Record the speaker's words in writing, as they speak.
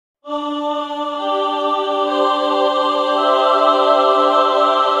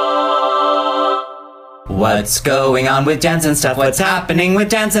What's going on with Janzen stuff? What's happening with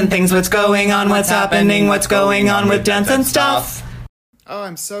Janzen things? What's going on? What's happening? What's going on with Janzen stuff? Oh,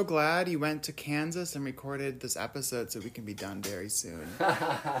 I'm so glad you went to Kansas and recorded this episode so we can be done very soon.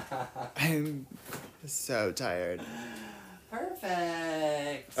 I'm so tired.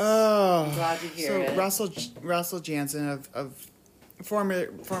 Perfect. Oh, I'm glad to hear it. Russell Janzen of former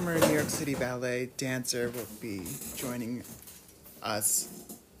New York City ballet dancer will be joining us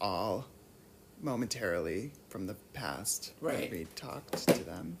all momentarily from the past. Right. We talked to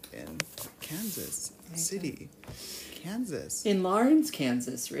them in Kansas City. Kansas. In Lawrence,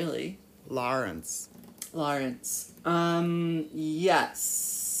 Kansas, really. Lawrence.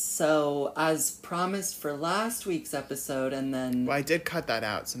 Yes. So, as promised for last week's episode, and then... Well, I did cut that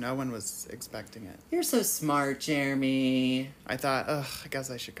out, so no one was expecting it. You're so smart, Jeremy. I thought, I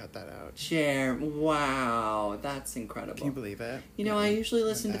guess I should cut that out. Wow, that's incredible. Can you believe it? You know, I usually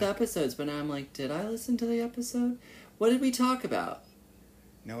listen to the episodes, but now I'm like, did I listen to the episode? What did we talk about?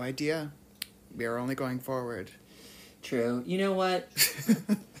 No idea. We are only going forward. True. You know what?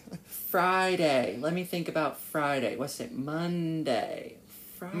 Friday. Let me think about Friday. What's it? Monday,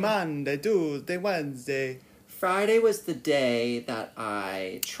 Tuesday, Wednesday. Friday was the day that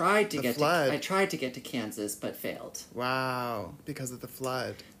I tried to get to Kansas but failed. Wow, because of the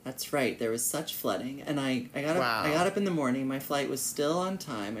flood. That's right. There was such flooding, and I got up in the morning. My flight was still on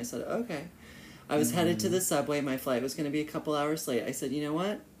time. I said, okay. I was headed to the subway. My flight was going to be a couple hours late. I said, you know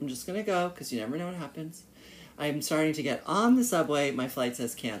what? I'm just going to go because you never know what happens. I'm starting to get on the subway. My flight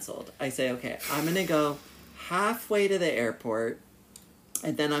says canceled. I say, okay, I'm going to go halfway to the airport,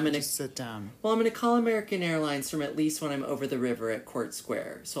 and then I'm going to sit down. Well, I'm going to call American Airlines from at least when I'm over the river at Court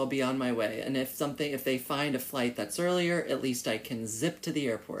Square. So I'll be on my way. And if they find a flight that's earlier, at least I can zip to the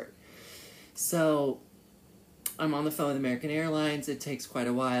airport. So I'm on the phone with American Airlines. It takes quite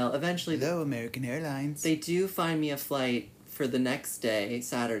a while. Eventually, hello, American Airlines. They do find me a flight for the next day,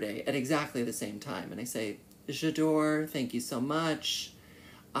 Saturday, at exactly the same time. And I say, J'adore, thank you so much.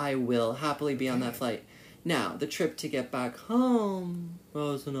 I will happily be on that flight. Now, the trip to get back home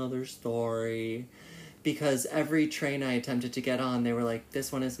was another story. Because every train I attempted to get on, they were like,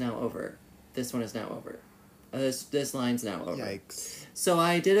 this one is now over. This one is now over. This line's now over. Yikes. So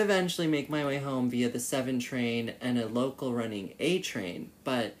I did eventually make my way home via the 7 train and a local running A train.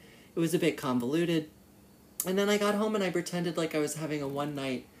 But it was a bit convoluted. And then I got home and I pretended like I was having a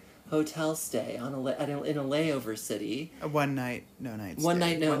one-night hotel stay in a layover city. A one night, no night stay. One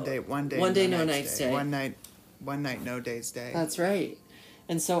day, no night stay. One night, no day stay. That's right.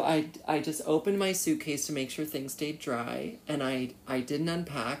 And so I just opened my suitcase to make sure things stayed dry, and I didn't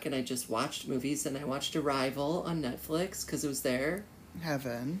unpack, and I just watched movies, and I watched Arrival on Netflix because it was there.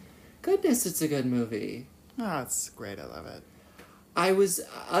 Heaven. Goodness, it's a good movie. Oh, it's great. I love it.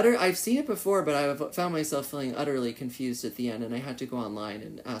 I've seen it before, but I found myself feeling utterly confused at the end, and I had to go online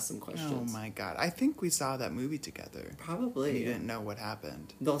and ask some questions. Oh my god. I think we saw that movie together. Probably. And you didn't know what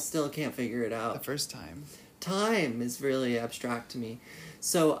happened. They'll still can't figure it out. The first time. Time is really abstract to me.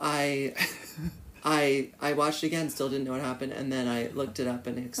 So I watched it again, still didn't know what happened, and then I looked it up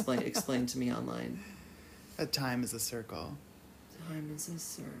and explained to me online. That time is a circle. Time is a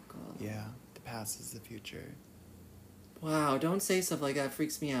circle. Yeah. The past is the future. Wow, don't say stuff like that.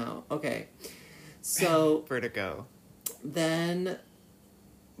 Freaks me out. Okay. So... Vertigo. Then...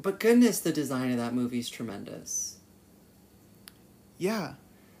 But goodness, the design of that movie's tremendous. Yeah.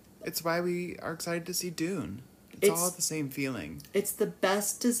 It's why we are excited to see Dune. It's all the same feeling. It's the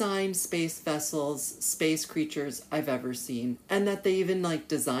best designed space vessels, space creatures I've ever seen. And that they even,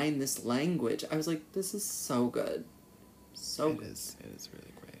 designed this language. I was like, this is so good. So good. It is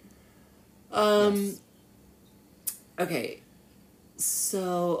really great. Yes. Okay,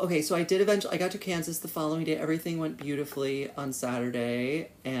 so I did eventually, I got to Kansas the following day. Everything went beautifully on Saturday,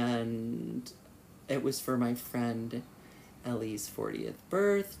 and it was for my friend Ellie's 40th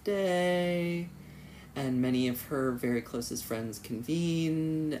birthday, and many of her very closest friends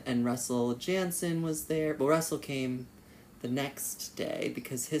convened, and Russell Janzen was there. Well, Russell came the next day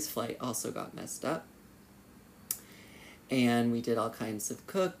because his flight also got messed up, and we did all kinds of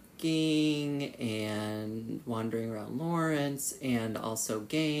cooking and wandering around Lawrence, and also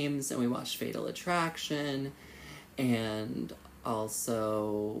games, and we watched Fatal Attraction, and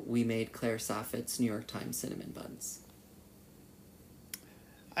also we made Claire Saffit's New York Times cinnamon buns.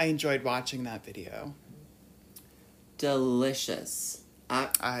 I enjoyed watching that video. Delicious.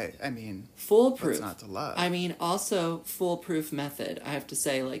 I mean, foolproof. What's not to love? I mean, also foolproof method. I have to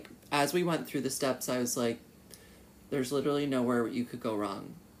say, as we went through the steps, I was like, there's literally nowhere you could go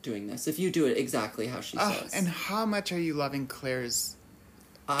wrong doing this if you do it exactly how she says. And how much are you loving Claire's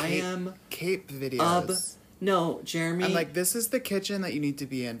I am cape videos? No, Jeremy. I'm like, this is the kitchen that you need to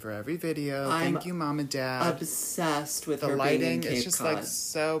be in for every video. Thank you, Mom and Dad. Obsessed with the her lighting being in Cape is just Cod. like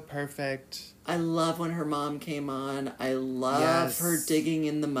so perfect. I love when her mom came on. I love Yes. her digging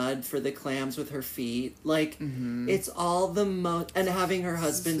in the mud for the clams with her feet. Like, it's all the most... And having her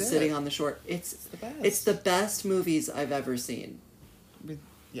husband is sitting it. on the shore. It's the best. It's the best movies I've ever seen.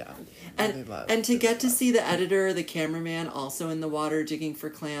 Yeah. And really love, and to really get to love. see the editor, the cameraman, also in the water digging for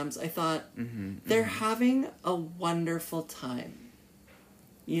clams, I thought, they're having a wonderful time.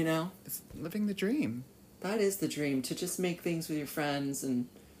 You know? It's living the dream. That is the dream, to just make things with your friends and...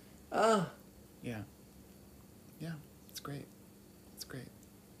 Oh... Yeah. Yeah, it's great. It's great.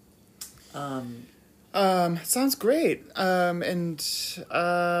 Sounds great. And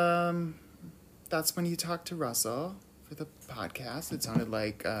that's when you talked to Russell for the podcast. It sounded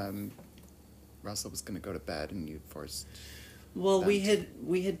like Russell was going to go to bed and you forced. Well, them we to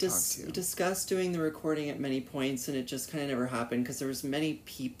had talk to you. discussed doing the recording at many points, and it just kind of never happened because there was many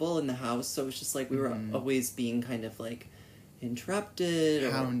people in the house, so it was just like we were always being kind of like interrupted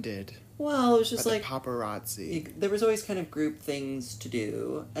or Hounded. well, it was just by like the paparazzi. there was always kind of group things to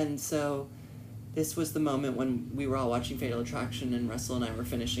do, and so this was the moment when we were all watching Fatal Attraction, and Russell and I were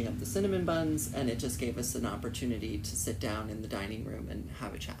finishing up the cinnamon buns, and it just gave us an opportunity to sit down in the dining room and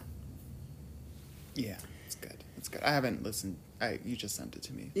have a chat. Yeah, it's good. It's good. I haven't listened. You just sent it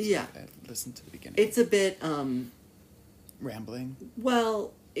to me. Yeah. I listened to the beginning. It's a bit rambling.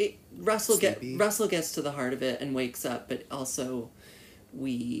 well, Russell Sleepy. gets to the heart of it and wakes up, but also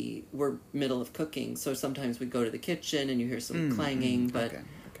we were middle of cooking, so sometimes we go to the kitchen and you hear some clanging, but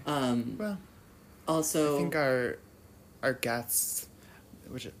Okay. Well, also I think our guests,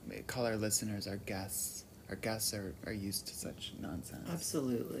 which we call our listeners our guests are used to such nonsense.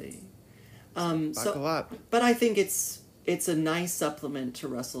 absolutely. Buckle up. But I think it's a nice supplement to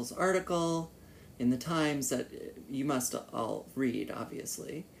Russell's article in the Times that you must all read,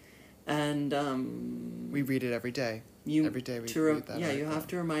 obviously, and We read it every day. Every day we read that. Yeah, you article. have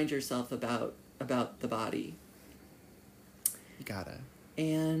to remind yourself about the body. You gotta.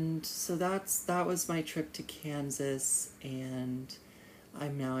 And so that was my trip to Kansas, and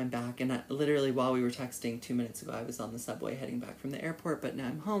I'm back. And literally while we were texting 2 minutes ago, I was on the subway heading back from the airport, but now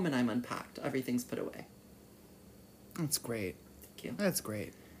I'm home and I'm unpacked. Everything's put away. That's great. Thank you. That's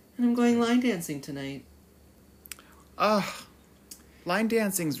great. And I'm going line dancing tonight. Line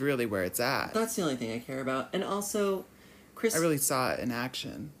dancing's really where it's at. That's the only thing I care about. And also, Chris... I really saw it in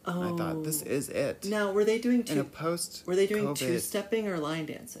action. And I thought, this is it. Now, were they doing In a post Were they doing COVID, two-stepping or line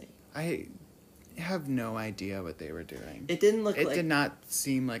dancing? I have no idea what they were doing. It didn't look like... It did not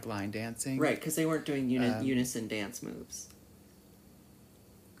seem like line dancing. Right, because they weren't doing unison dance moves.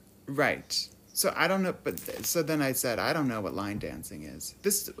 Right. So I don't know, but so then I said, I don't know what line dancing is.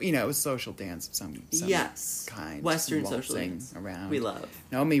 This, it was social dance of some Yes. kind. Western waltzing social dance. around. We love.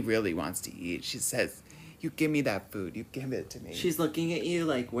 Naomi really wants to eat. She says, you give me that food. You give it to me. She's looking at you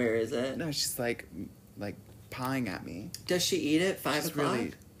like, where is it? No, she's like pawing at me. Does she eat at 5 o'clock?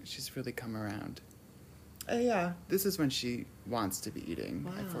 She's really come around. Yeah. This is when she wants to be eating.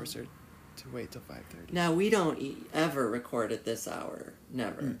 Wow. I force her to wait till 5:30. Now, we don't ever record at this hour.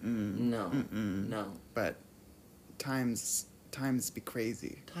 Never. No. No. But times be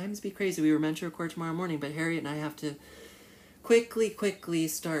crazy. Times be crazy. We were meant to record tomorrow morning, but Harriet and I have to quickly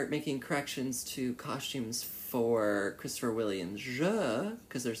start making corrections to costumes for Christopher Williams' Je,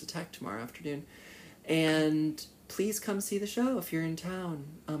 because there's a tech tomorrow afternoon. And please come see the show if you're in town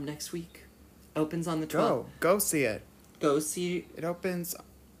next week. Opens on the 12th. Go see it. Go see It opens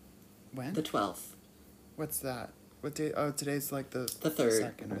when? the 12th. What's that? What day? Oh, today's like the 3rd.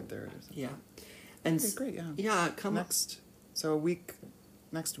 second or third or something. Yeah. And Okay, great, yeah. Yeah, come So a week,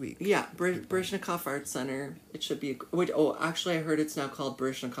 next week. Yeah, Baryshnikov Arts Center. It should be. Actually, I heard it's now called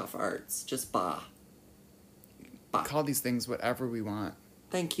Baryshnikov Arts. Just Ba. Call these things whatever we want.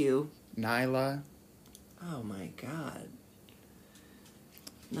 Thank you. Nyla. Oh my God.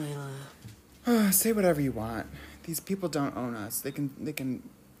 Nyla. Say whatever you want. These people don't own us. They can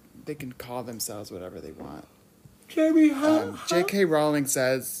call themselves whatever they want. Jamie, J.K. Rowling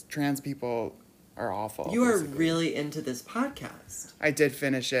says trans people are awful. You are basically. really into this podcast. I did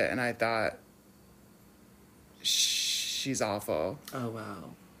finish it, and I thought she's awful. Oh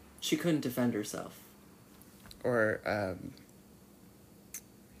wow, she couldn't defend herself. Or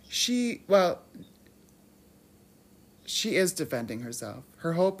she is defending herself.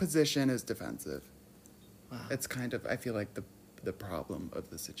 Her whole position is defensive. Wow. It's kind of, I feel like, the problem of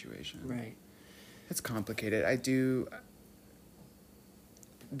the situation. Right. It's complicated.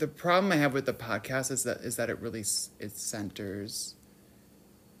 The problem I have with the podcast is that it centers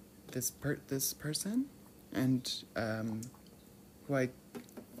this person, and who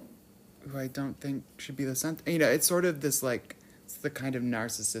I don't think should be the center. You know, it's sort of this like, it's the kind of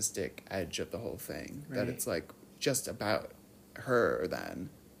narcissistic edge of the whole thing, that it's like just about her then.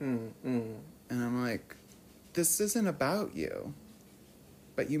 And I'm like, this isn't about you,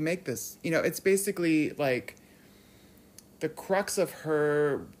 but you make this, you know, it's basically like the crux of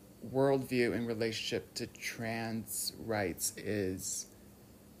her worldview in relationship to trans rights is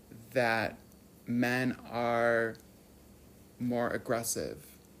that men are more aggressive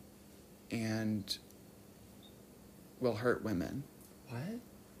and will hurt women. What?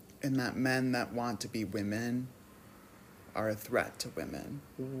 And that men that want to be women are a threat to women.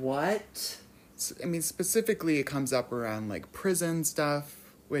 What? I mean, specifically it comes up around like prison stuff,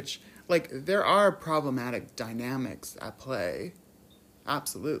 which like there are problematic dynamics at play.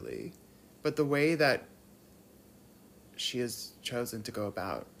 Absolutely. But the way that she has chosen to go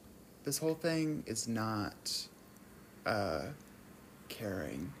about this whole thing is not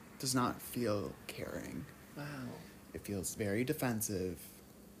caring. Does not feel caring. Wow. It feels very defensive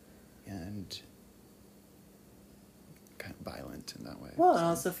and kind of violent in that way. Well, it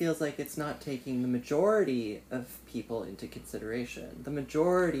also feels like it's not taking the majority of people into consideration. The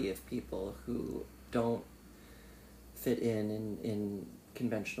majority of people who don't fit in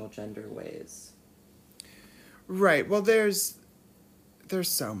conventional gender ways. Right. Well, there's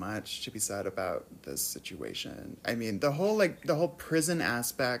so much to be said about this situation. I mean, the whole prison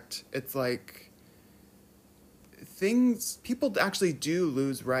aspect, it's like people actually do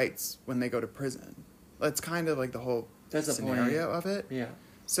lose rights when they go to prison. That's kind of like the whole scenario of it. Yeah.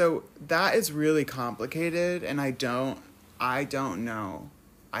 So that is really complicated, and I don't know.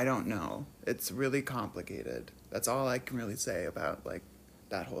 It's really complicated. That's all I can really say about like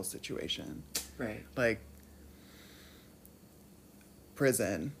that whole situation. Right. Like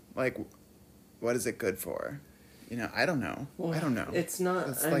prison, like what is it good for? You know, I don't know. Well, I don't know. It's not.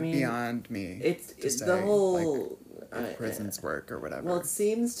 It's I like mean, beyond me. It's say, the whole like, if prisons work or whatever. Well, it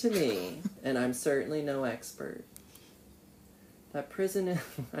seems to me, and I'm certainly no expert, that prison.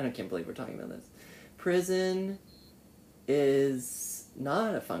 I can't believe we're talking about this. Prison is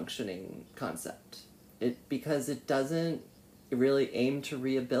not a functioning concept. Because it doesn't really aim to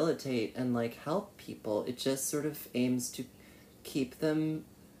rehabilitate and like help people. It just sort of aims to keep them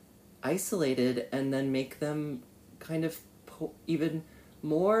isolated and then make them kind of even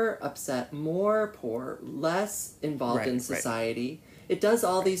more upset, more poor, less involved in society. Right. It does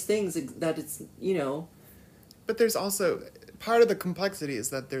all these things that it's, you know. But there's also, part of the complexity is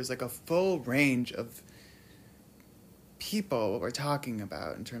that there's like a full range of people we're talking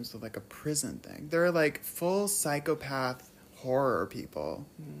about in terms of like a prison thing. There are like full psychopath horror people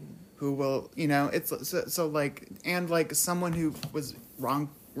who will, you know, it's so like, and like someone who was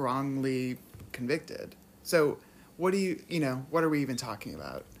wrongly convicted. So what are we even talking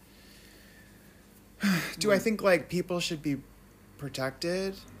about? Do I think like people should be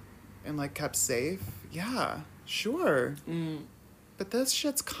protected and like kept safe? Yeah, sure. But this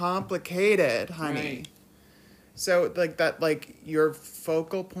shit's complicated, honey. Right. So like that, like your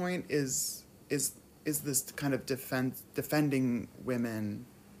focal point is this kind of defending women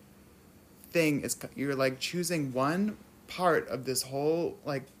thing. Is you're like choosing one part of this whole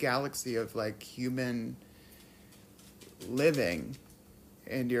like galaxy of like human living,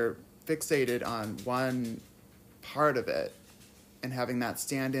 and you're fixated on one part of it and having that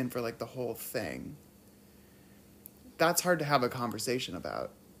stand in for like the whole thing. That's hard to have a conversation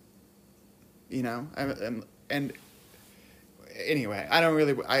about, you know. And anyway,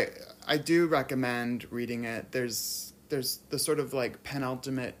 I do recommend reading it. There's the sort of like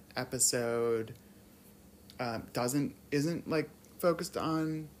penultimate episode isn't like focused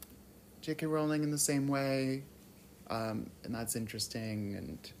on J.K. Rowling in the same way, and that's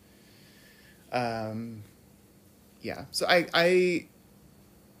interesting. And yeah, so I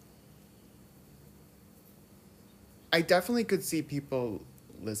definitely could see people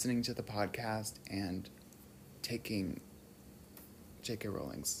listening to the podcast and taking J.K.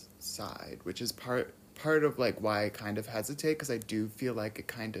 Rowling's side, which is part of like why I kind of hesitate, because I do feel like it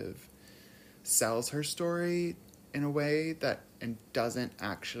kind of sells her story in a way that and doesn't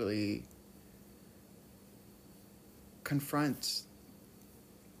actually confront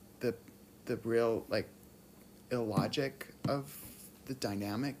the real like illogic of the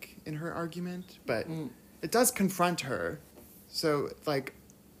dynamic in her argument, but it does confront her. So like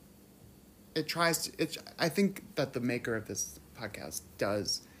I think that the maker of this podcast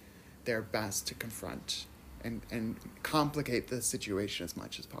does their best to confront and complicate the situation as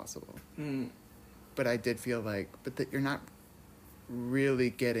much as possible. But I did feel like, that you're not really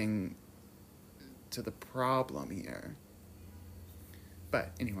getting to the problem here.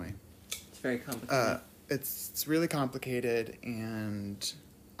 But anyway. It's very complicated. It's really complicated, and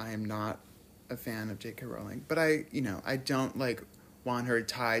I am not a fan of J.K. Rowling. But I don't, like, want her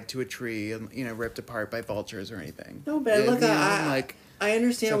tied to a tree and, ripped apart by vultures or anything. No, but look, I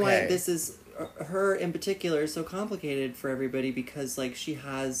understand okay. why this is, her in particular, is so complicated for everybody, because, like, she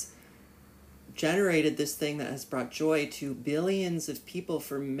has generated this thing that has brought joy to billions of people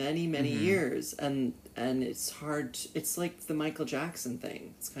for many, many years, and it's hard. It's like the Michael Jackson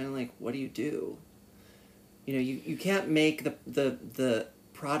thing. It's kind of like, what do you do? You can't make the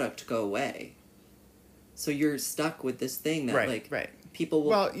product go away. So you're stuck with this thing that people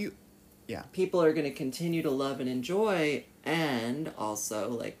will. People are going to continue to love and enjoy, and also,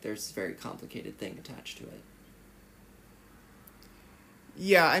 like, there's a very complicated thing attached to it.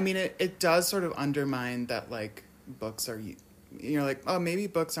 Yeah, I mean, it does sort of undermine that, like, books are, like, oh, maybe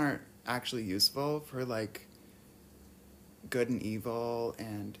books aren't actually useful for, like, good and evil,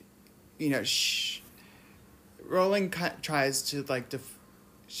 and, Rowling tries to, like,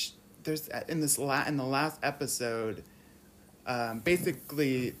 there's, in the last episode,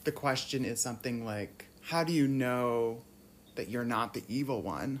 basically the question is something like, how do you know that you're not the evil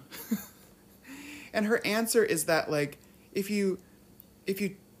one? And her answer is that, like, if you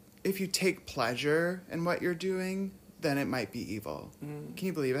take pleasure in what you're doing, then it might be evil. Mm. Can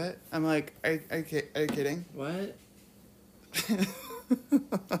you believe it? I'm like, are you kidding? What?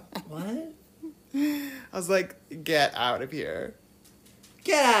 What? I was like, get out of here.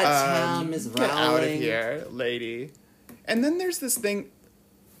 Get out of town, Ms. Rowling. Get out of here, lady. And then there's this thing.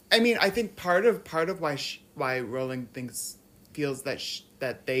 I mean, I think part of why Rowling feels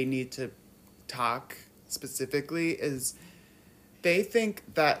that they need to talk specifically is they think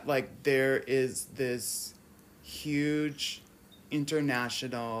that, like, there is this huge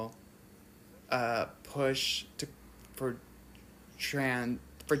international push for children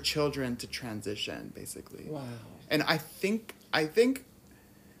to transition, basically. Wow. And I think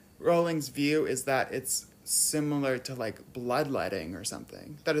Rowling's view is that it's similar to, like, bloodletting or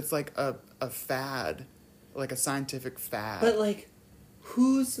something. That it's like a fad, like a scientific fad. But, like,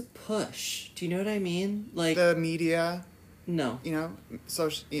 whose push? Do you know what I mean? Like, the media. No.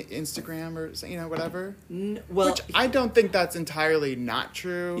 Social Instagram or, whatever. Well, which I don't think that's entirely not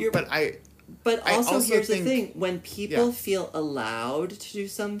true, but also here's the thing: when people feel allowed to do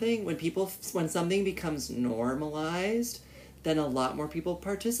something, when something becomes normalized, then a lot more people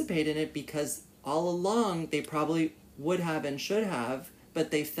participate in it, because all along they probably would have and should have, but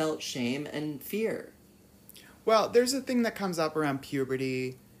they felt shame and fear. Well, there's a thing that comes up around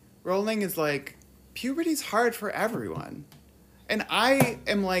puberty. Rowling is like, puberty's hard for everyone. And I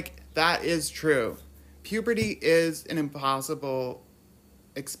am like, that is true. Puberty is an impossible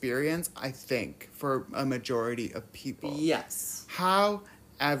experience, I think, for a majority of people. Yes.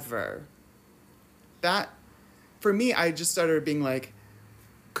 However, for me, I just started being like,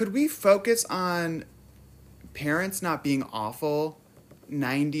 could we focus on parents not being awful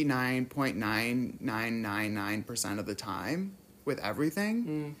 99.9999% of the time with everything?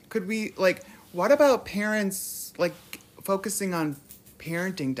 Mm. Could we, like, what about parents, like, focusing on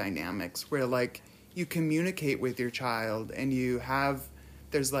parenting dynamics where, like, you communicate with your child and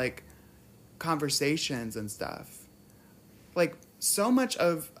there's, like, conversations and stuff. Like, so much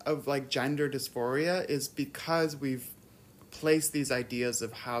of like, gender dysphoria is because we've placed these ideas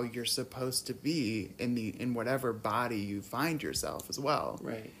of how you're supposed to be in whatever body you find yourself as well.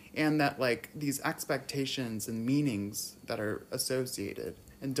 Right. And that, like, these expectations and meanings that are associated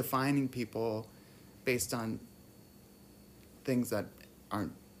and defining people based on things that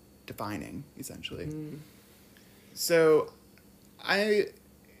aren't defining, essentially. Mm. So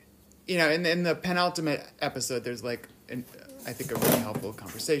in the penultimate episode, there's, like, I think a really helpful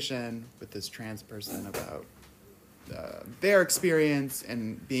conversation with this trans person about their experience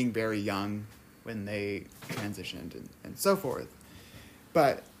and being very young when they transitioned and so forth.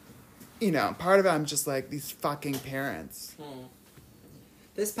 But, part of it, I'm just like, these fucking parents. Hmm.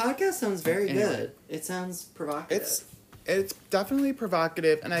 This podcast sounds very good. It sounds provocative. It's definitely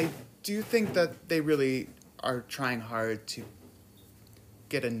provocative, and I do think that they really are trying hard to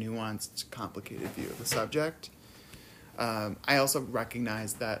get a nuanced, complicated view of the subject. I also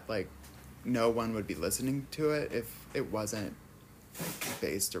recognize that, like, no one would be listening to it if it wasn't, like,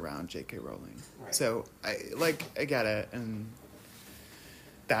 based around J.K. Rowling. Right. So I get it, and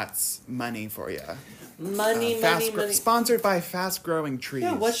that's money for you. Money. Sponsored by Fast Growing Trees.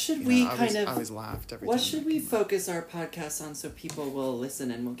 Yeah, what should we I always laughed every time. What should we focus our podcast on so people will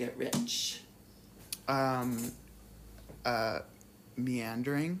listen and will get rich?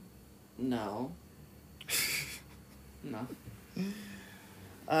 Meandering. No. No.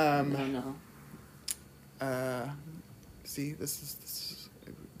 Um, No. See, this is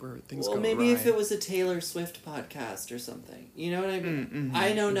where things Well, go maybe awry. if it was a Taylor Swift podcast or something. You know what I mean?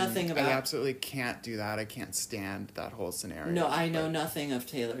 I know nothing about... I absolutely can't do that. I can't stand that whole scenario. No, I know nothing of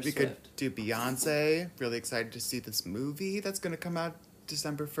Taylor We Swift. could do Beyonce. Really excited to see this movie that's going to come out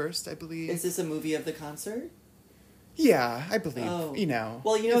December 1st, I believe. Is this a movie of the concert? Yeah, I believe. Oh. You know.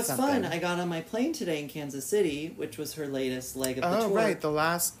 Well, you know, it's something. fun. I got on my plane today in Kansas City, which was her latest leg of the tour. Oh, right. The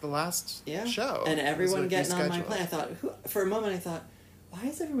last Yeah. show. And everyone getting on my rescheduled. plane. I thought, for a moment, I thought, why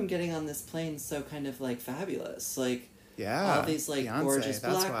is everyone getting on this plane so kind of, like, fabulous? Like, Yeah. all these, like, Beyonce, gorgeous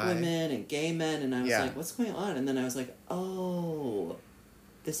that's black why. women and gay men. And I was Yeah. like, what's going on? And then I was like, oh,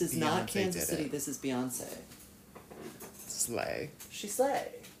 this is not Beyonce Kansas did City. it. This is Beyonce. Slay. She slay.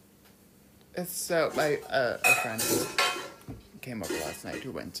 It's so my a friend who came over last night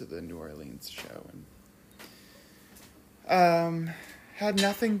who went to the New Orleans show and had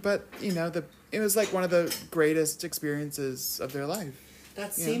nothing but it was like one of the greatest experiences of their life.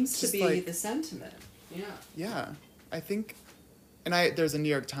 That You know, seems to just be like- the sentiment. Yeah. Yeah, I think, and there's a New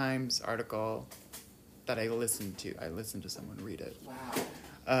York Times article that I listened to. I listened to someone read it. Wow.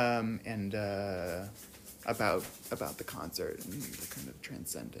 And about the concert and the kind of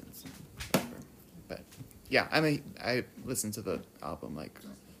transcendence and whatever. But yeah, I listened to the album like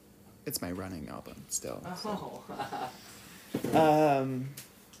it's my running album still. Oh.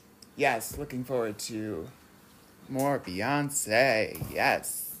 Yes, looking forward to more Beyonce.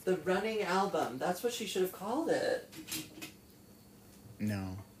 Yes. The running album. That's what she should have called it.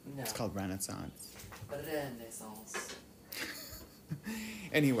 No. No. It's called Renaissance. Renaissance.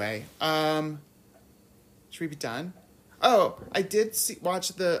 Anyway, should we be done? Oh, I did watch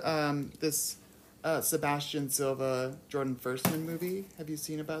the this Sebastian Silva Jordan Firstman movie. Have you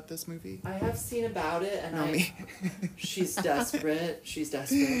seen about this movie? I have seen about it, and Me. she's desperate. She's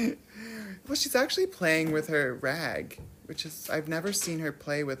desperate. Well, she's actually playing with her rag, which is I've never seen her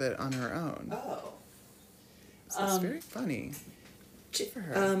play with it on her own. Oh. So it's very funny. Good for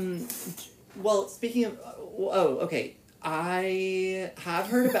her. Well, speaking of, okay. I have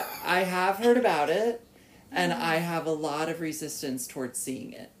heard about it, and I have a lot of resistance towards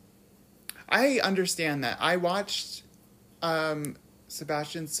seeing it. I understand that. I watched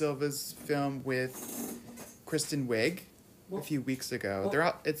Sebastian Silva's film with Kristen Wiig a few weeks ago.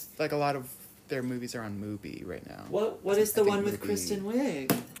 It's like a lot of their movies are on Mubi right now. What is the I think one with Mubi- Kristen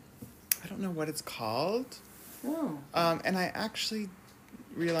Wiig? I don't know what it's called. Oh. And I actually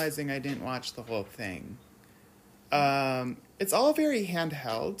realizing I didn't watch the whole thing. It's all very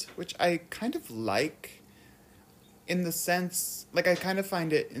handheld, which I kind of like in the sense, like I kind of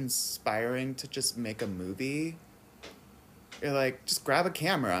find it inspiring to just make a movie. You're like, just grab a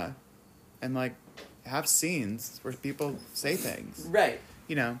camera and like have scenes where people say things. Right.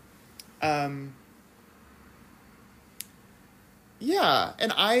 You know. Yeah,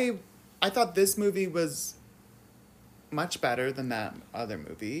 and I thought this movie was much better than that other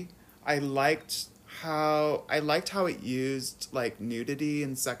movie. I liked how it used like nudity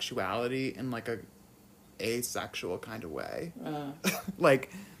and sexuality in like a asexual kind of way.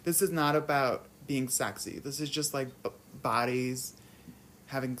 Like this is not about being sexy. This is just like bodies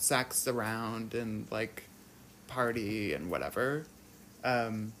having sex around and like party and whatever.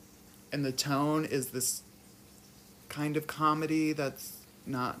 And the tone is this kind of comedy that's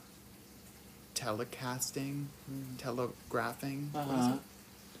not telegraphing. What is it?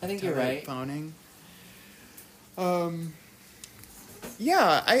 I think you're right. Telephoning.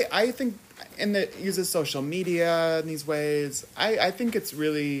 Yeah, I think, and it uses social media in these ways. I think it's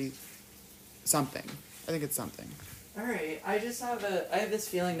really something. I think it's something. All right. I have this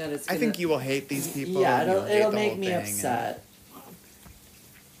feeling that it's. I think you will hate these people. Yeah, and you'll hate it'll the make whole me thing, upset.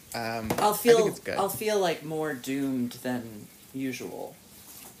 And, I'll I think feel it's good. I'll feel like more doomed than usual.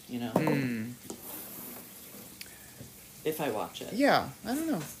 You know. If I watch it. Yeah, I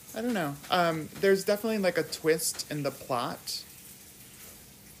don't know. There's definitely like a twist in the plot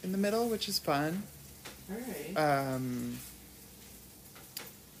in the middle, which is fun. All right.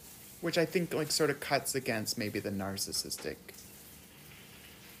 Which I think like sort of cuts against maybe the narcissistic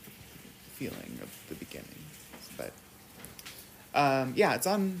feeling of the beginning. But yeah, it's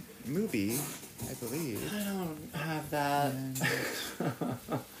on Mubi, I believe. I don't have that. And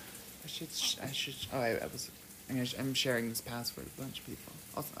I should. I'm sharing this password with a bunch of people.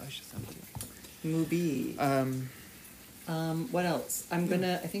 Also, I should send it to you. Mubi. What else? I think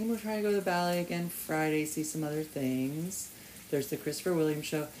I'm gonna try to go to the ballet again Friday, see some other things. There's the Christopher Williams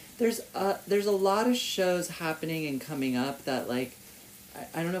show. There's a lot of shows happening and coming up that like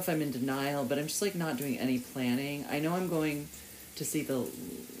I don't know if I'm in denial, but I'm just like not doing any planning. I know I'm going to see the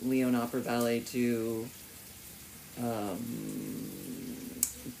Leon Opera Ballet do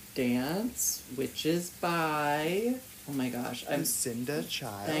dance, which is by, oh my gosh, I'm Lucinda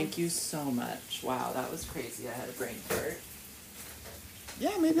Child. Thank you so much. Wow, that was crazy. I had a brain fart.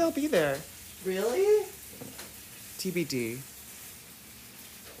 Yeah, maybe I'll be there. Really? TBD.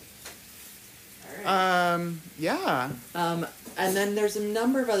 All right. Yeah. And then there's a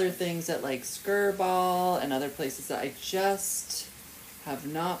number of other things at like Skirball and other places that I just have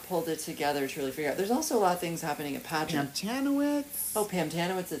not pulled it together to really figure out. There's also a lot of things happening at Pageant. Pam Tanowitz. Oh, Pam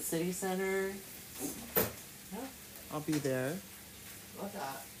Tanowitz at City Center. Yeah, I'll be there. love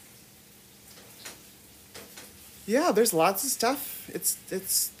that. Yeah, there's lots of stuff. It's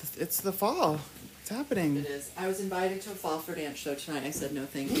the fall. It's happening. It is. I was invited to a Fall for Dance show tonight. I said no,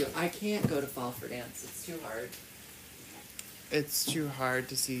 thank you. I can't go to Fall for Dance. It's too hard. It's too hard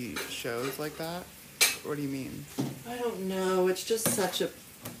to see shows like that? What do you mean? I don't know. It's just such a,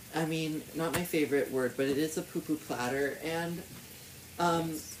 I mean, not my favorite word, but it is a poo-poo platter. And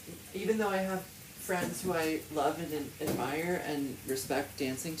even though I have friends who I love and admire and respect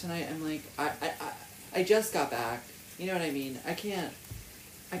dancing tonight, I'm like, I just got back. You know what I mean? I couldn't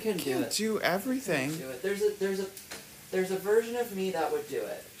do it. Do everything. I can't do it. There's a version of me that would do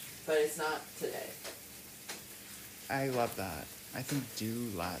it, but it's not today. I love that. I think do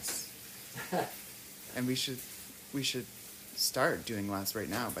less. And we should start doing less right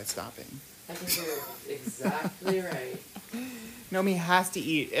now by stopping. I think you're exactly right. Nomi has to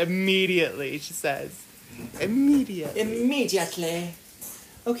eat immediately, she says. Immediately. Immediately.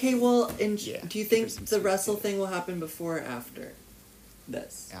 Okay, well, Yeah, do you think for some the sweet Russell potato. thing will happen before or after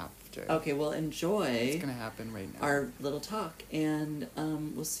this? After. Okay, well, enjoy It's gonna happen right now. our little talk, and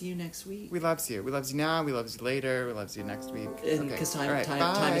we'll see you next week. We loves you. We loves you now. We loves you later. We loves you next week. Because All right,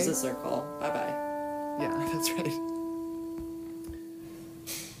 time is bye. a circle. Bye-bye. Yeah, that's right.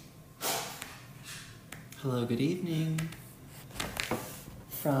 Hello, good evening.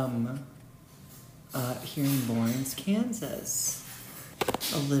 From here in Lawrence, Kansas.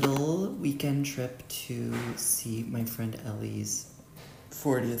 A little weekend trip to see my friend Ellie's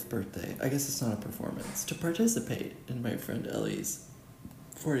 40th birthday. I guess it's not a performance. To participate in my friend Ellie's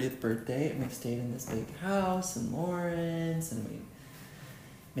 40th birthday. And we stayed in this big house in Lawrence, and we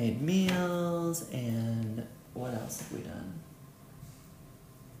made meals, and what else have we done?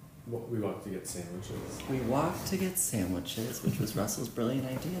 We walked to get sandwiches. We walked to get sandwiches, which was Russell's brilliant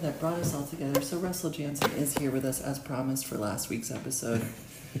idea that brought us all together. So Russell Janzen is here with us as promised for last week's episode.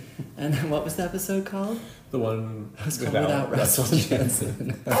 And what was the episode called? The one It was called Without Russell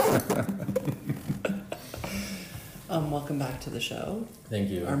Janzen. Welcome back to the show. Thank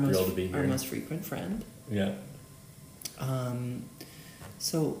you. I'm thrilled to be here. Our most frequent friend. Yeah.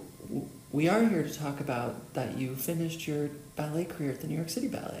 We are here to talk about that you finished your ballet career at the New York City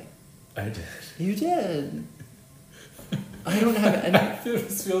Ballet. I did. You did. I don't have any.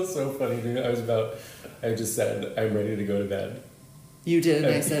 This feels so funny to me. I just said, I'm ready to go to bed. You did,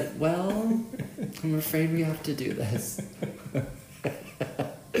 and I said, well, I'm afraid we have to do this.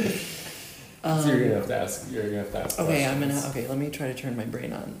 So you're gonna have to ask. Okay, questions. Okay, let me try to turn my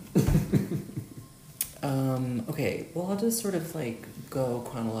brain on. Okay, well, I'll just sort of like go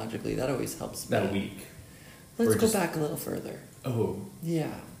chronologically. That always helps me. That week. Let's Or go just- back a little further. Oh.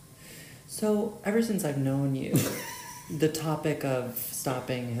 Yeah. So, ever since I've known you, the topic of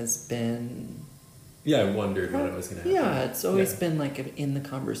stopping has been... Yeah, I wondered when it was gonna happen. Yeah, it's always been like in the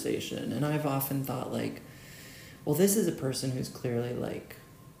conversation. And I've often thought like, well, this is a person who's clearly like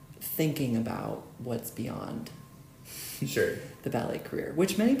thinking about what's beyond Sure. the ballet career,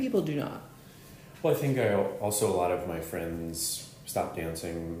 which many people do not. Well, I think also a lot of my friends stopped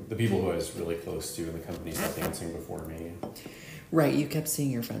dancing. The people who I was really close to in the company stopped dancing before me. Right, you kept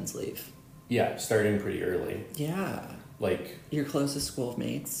seeing your friends leave. Yeah, starting pretty early. Yeah. Like, Your closest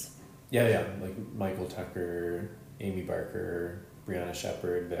schoolmates. yeah, like Michael Tucker, Amy Barker, Brianna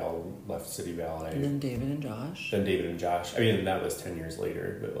Shepard, they all left City Ballet. And then David and Josh. Then David and Josh. I mean, that was 10 years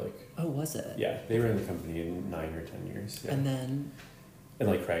later, but like... Oh, was it? Yeah, they were in the company in 9 or 10 years. Yeah. And then... And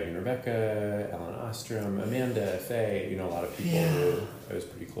like Craig and Rebecca, Ellen Ostrom, Amanda, Faye, a lot of people Yeah. who I was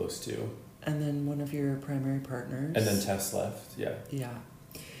pretty close to. And then one of your primary partners. And then Tess left, yeah. Yeah.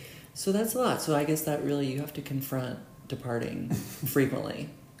 So that's a lot. So I guess that really you have to confront departing frequently.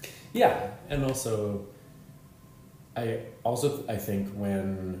 Yeah, and also I think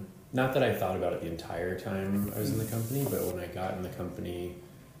when, not that I thought about it the entire time I was in the company, but when I got in the company,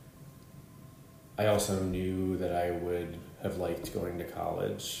 I also knew that I would have liked going to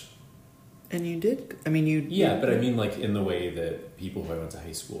college. And you did. I mean, you. Yeah, but I mean, like, in the way that people who I went to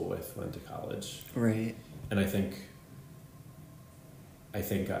high school with went to college. Right. And I think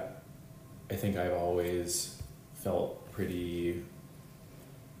I've always felt pretty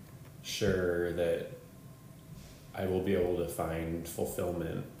sure that I will be able to find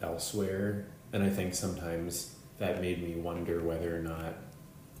fulfillment elsewhere. And I think sometimes that made me wonder whether or not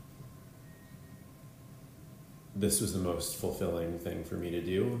this was the most fulfilling thing for me to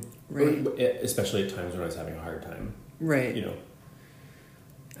do. Right. Especially at times when I was having a hard time. Right. You know.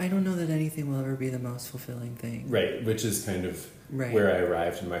 I don't know that anything will ever be the most fulfilling thing. Right, which is kind of right. where I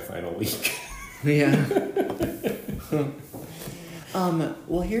arrived in my final week. Yeah.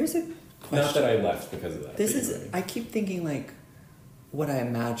 Well, here's a question. Not that I left because of that. This is, I keep thinking, like, what I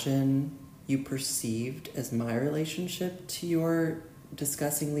imagine you perceived as my relationship to your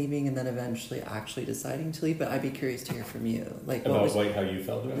discussing leaving and then eventually actually deciding to leave, but I'd be curious to hear from you. Like, what about was, like how you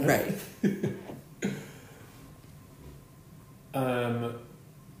felt about it? right.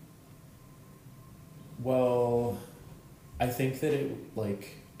 Well, I think that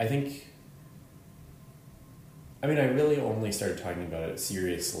I mean, I really only started talking about it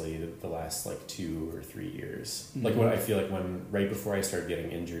seriously the last, like, 2 or 3 years. Mm-hmm. Like, when I feel like right before I started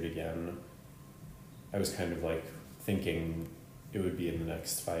getting injured again, I was kind of, like, thinking it would be in the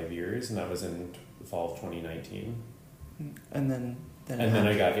next 5 years, and that was in the fall of 2019. And then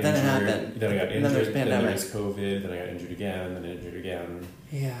I got injured. Then it happened. Then I got injured. Then there's pandemic. pandemic. Then there's COVID. Then I got injured again. Then injured again.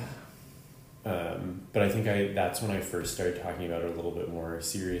 Yeah. But I think that's when I first started talking about it a little bit more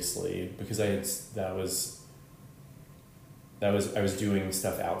seriously, because I was doing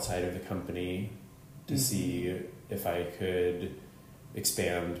stuff outside of the company to mm-hmm. see if I could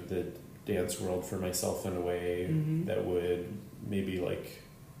expand the dance world for myself in a way mm-hmm. that would maybe, like,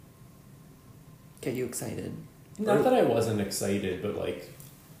 get you excited. Not that I wasn't excited, but, like,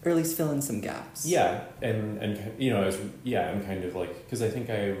 or at least fill in some gaps. Yeah, and you know, I'm kind of, like, because I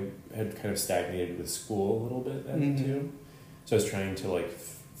think I had kind of stagnated with school a little bit then mm-hmm. too, so I was trying to, like,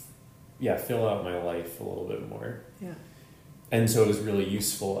 fill out my life a little bit more. Yeah. And so it was really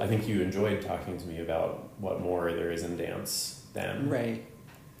useful. I think you enjoyed talking to me about what more there is in dance then. Right.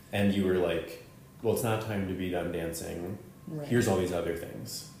 And you were like, well, it's not time to be done dancing. Right. Here's all these other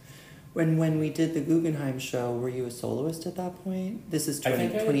things. When we did the Guggenheim show, were you a soloist at that point? This is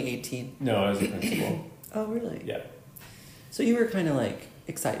 2018. No, I was a principal. Oh, really? Yeah. So you were kind of, like,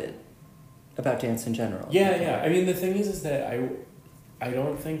 excited about dance in general. Yeah. I mean, the thing is that I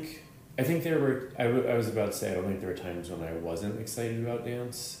think there were, I was about to say, I don't think there were times when I wasn't excited about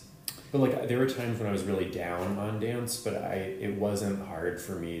dance. But, like, there were times when I was really down on dance, but it wasn't hard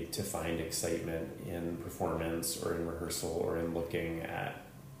for me to find excitement in performance or in rehearsal or in looking at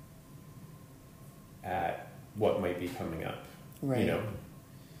what might be coming up. Right. You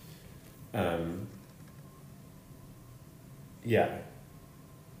know? Yeah.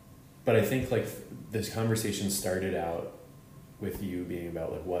 But I think, like, this conversation started out with you being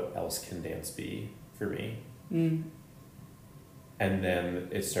about, like, what else can dance be for me? Mm. And then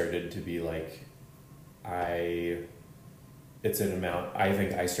it started to be like, I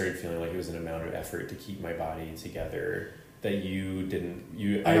think I started feeling like it was an amount of effort to keep my body together that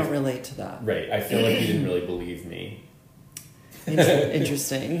I don't relate to that. Right. I feel like you didn't really believe me.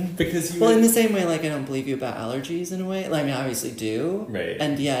 Interesting. Because in the same way, like, I don't believe you about allergies in a way. Like, I mean, I obviously do. Right.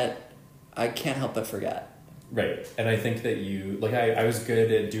 And yet, I can't help but forget. Right. And I think that I was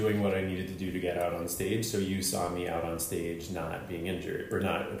good at doing what I needed to do to get out on stage, so you saw me out on stage not being injured, or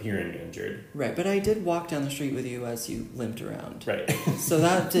not appearing injured. Right, but I did walk down the street with you as you limped around. Right. So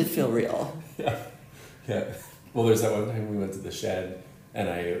that did feel real. Yeah. Well, there's that one time we went to the shed, and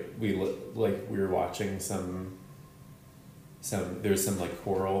we were watching there's some, like,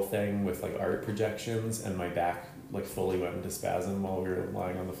 choral thing with, like, art projections, and my back, like, fully went into spasm while we were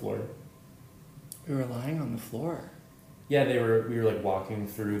lying on the floor. We were lying on the floor. Yeah, we were, like, walking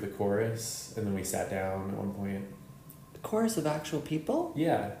through the chorus, and then we sat down at one point. The chorus of actual people?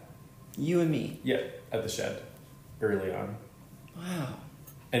 Yeah. You and me? Yeah, at the shed, early on. Wow.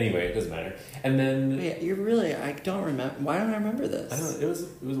 Anyway, it doesn't matter. And then... Wait, I don't remember. Why don't I remember this? I don't know, it was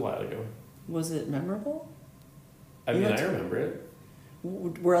a while ago. Was it memorable? I remember it.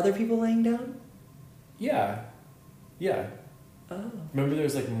 Were other people laying down? Yeah. Yeah. Oh. Remember there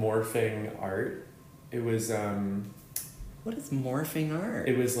was, like, morphing art? It was, What is morphing art?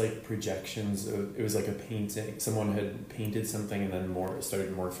 It was, like, projections it was, like, a painting. Someone had painted something and then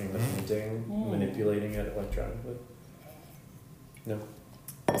started morphing the painting, manipulating it electronically. No.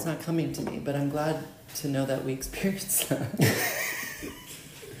 It's not coming to me, but I'm glad to know that we experienced that.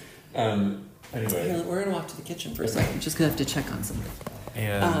 Anyway. Here, we're going to walk to the kitchen for a second, just because I have to check on something.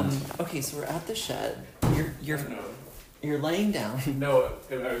 And Okay, so we're at the shed. You're no, you're laying down. no,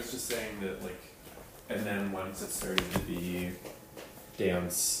 I was just saying that like, and then once it started to be,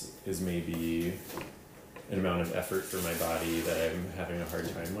 dance is maybe an amount of effort for my body that I'm having a hard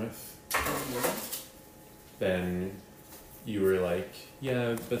time with. Then you were like,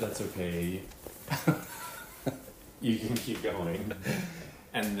 yeah, but that's okay. You can keep going.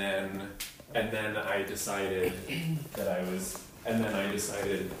 And then I decided that I was, and then I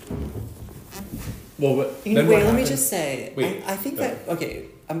decided, well, what, Wait, then what let me happened- just say, Wait, I think no. that, okay,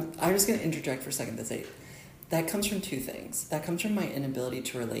 I'm just going to interject for a second to say, that comes from two things. That comes from my inability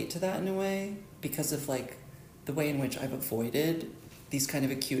to relate to that in a way, because of like the way in which I've avoided these kind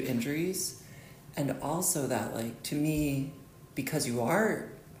of acute injuries. And also that, like, to me, because you are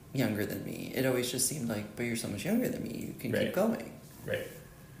younger than me, it always just seemed like, but you're so much younger than me, you can Right. keep going. Right.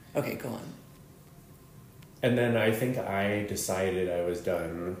 Okay, go on. And then I think I decided I was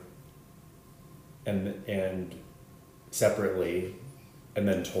done, and separately, and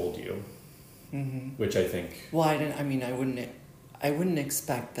then told you, which I think. Well, I wouldn't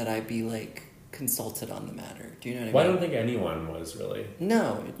expect that I'd be like consulted on the matter. Do you know what I Well, I mean? don't think anyone was really.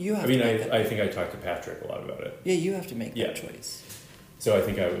 No, you have I mean, to make that. I think I talked to Patrick a lot about it. Yeah, you have to make Yeah. that choice. So I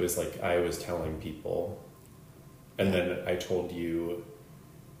think I was telling people, and then I told you,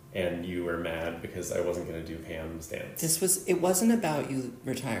 and you were mad because I wasn't going to do Pam's dance. It wasn't about you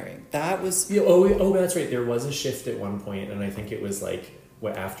retiring. That was, Yeah, oh, that's right. There was a shift at one point, and I think it was like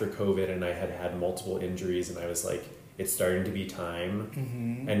after COVID, and I had multiple injuries, and I was like, it's starting to be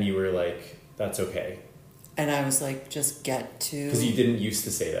time, and you were like, that's okay. and I was like, just get to. Because you didn't used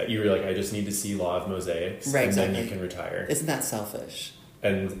to say that. You were like, I just need to see Law of Mosaics, Right, and then exactly. you can retire. Isn't that selfish?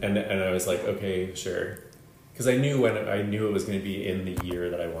 And I was like, okay, sure. Because I knew it was going to be in the year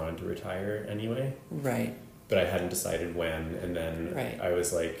that I wanted to retire anyway. Right. But I hadn't decided when, and then Right. I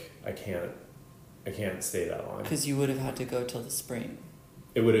was like, I can't stay that long. Because you would have had to go till the spring.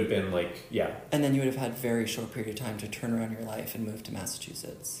 It would have been like, yeah. And then you would have had a very short period of time to turn around your life and move to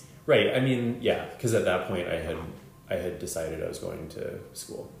Massachusetts. Right. I mean, yeah. Because at that point, I had decided I was going to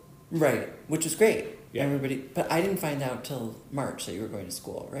school. Right. Which was great. Yeah. But I didn't find out till March that you were going to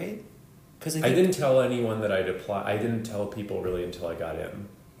school, right? Because I didn't tell anyone that I'd apply. I didn't tell people really until I got in.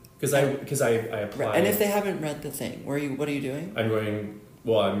 Because I applied. Right. And if they haven't read the thing, what are you doing? I'm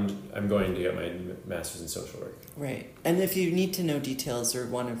going to get my master's in social work. Right. And if you need to know details or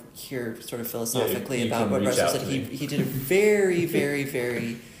want to hear sort of philosophically you about can what reach Russell out said, to he me. did a very, very,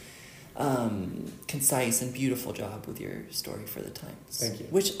 very concise and beautiful job with your story for the Times. Thank you.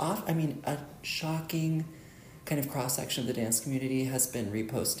 Which, a shocking kind of cross-section of the dance community has been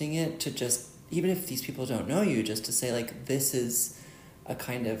reposting it to just, even if these people don't know you, just to say, like, this is a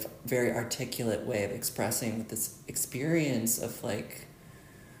kind of very articulate way of expressing this experience of, like,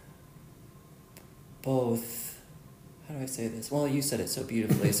 both, how do I say this? Well, you said it so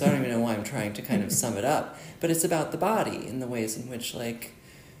beautifully, so I don't even know why I'm trying to kind of sum it up. But it's about the body and the ways in which, like,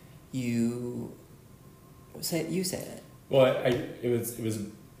 you say it. Well,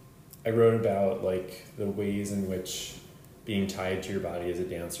 I wrote about like the ways in which being tied to your body as a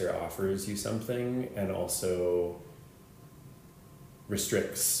dancer offers you something and also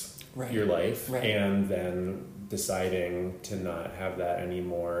restricts Right. your life, Right. and then deciding to not have that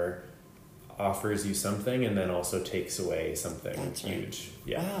anymore offers you something and then also takes away something That's right. huge.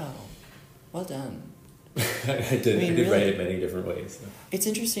 Yeah. Wow. Well done. I did really, write it many different ways. So. It's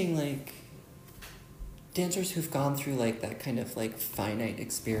interesting, like, dancers who've gone through, like, that kind of, like, finite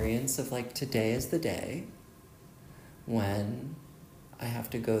experience of, like, today is the day when I have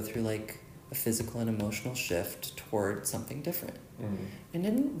to go through, like, a physical and emotional shift toward something different. Mm. And I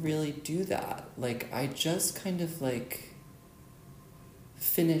didn't really do that. Like, I just kind of, like,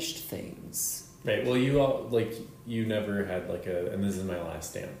 finished things. Right. Well, you never had like and this is my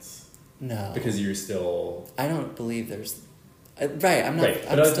last dance. No. Because you're still I don't believe there's... right, I'm not... right.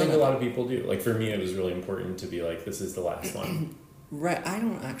 I'm But I still think not, a lot of people do. Like for me, it was really important to be like, this is the last one. Right, I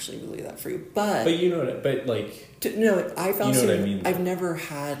don't actually believe that for you, but... But you know what? But like, no, I've also... you know what I mean? I've never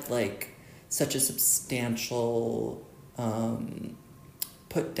had, like, such a substantial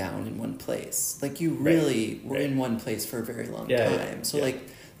put down in one place. Like, you really were in one place for a very long time. Yeah, so, like,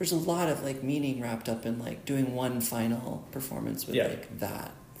 there's a lot of, like, meaning wrapped up in, like, doing one final performance with, like,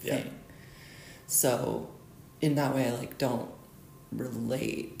 that thing. So, in that way, I, like, don't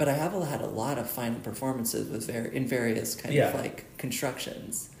relate. But I have had a lot of final performances with in various kind of, like,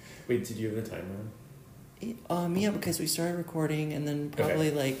 constructions. Wait, did you have the timer on? Yeah, because we started recording, and then probably,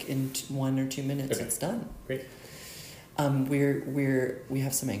 like, in 1 or 2 minutes, Okay. it's done. Great. We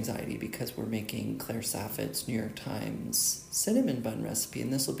have some anxiety because we're making Claire Saffit's New York Times cinnamon bun recipe,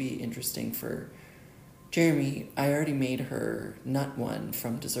 and this will be interesting for Jeremy. I already made her nut one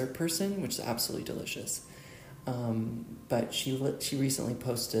from Dessert Person, which is absolutely delicious. But she recently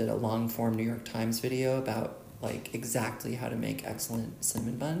posted a long form New York Times video about like exactly how to make excellent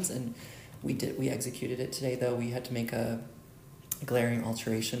cinnamon buns, and we executed it today. Though we had to make a glaring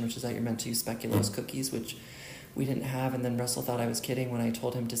alteration, which is that you're meant to use speculoos cookies, which we didn't have. And then Russell thought I was kidding when I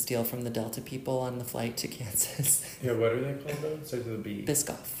told him to steal from the Delta people on the flight to Kansas. Yeah, what are they called though? Starts with a B.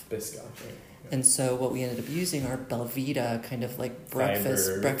 Biscoff. Biscoff, right. Yeah. And so what we ended up using are Belvita kind of like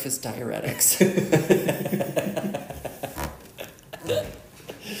breakfast diuretics.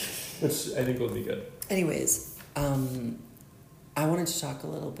 Which I think will be good. Anyways, I wanted to talk a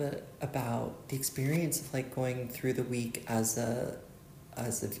little bit about the experience of like going through the week as a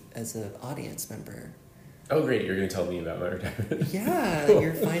audience member. Oh, great! You're going to tell me about my retirement. Yeah, Cool.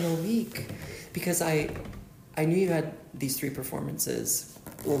 Your final week, because I knew you had these 3 performances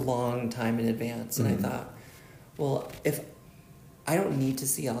a long time in advance, and I thought, well, if I don't need to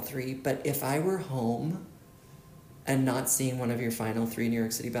see all 3, but if I were home and not seeing one of your final 3 New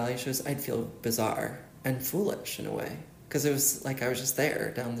York City Ballet shows, I'd feel bizarre and foolish in a way, because it was like I was just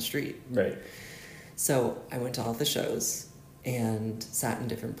there down the street. Right. So I went to all the shows and sat in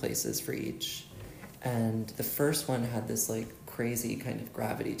different places for each. And the first one had this like crazy kind of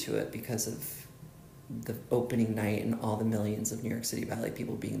gravity to it because of the opening night and all the millions of New York City Ballet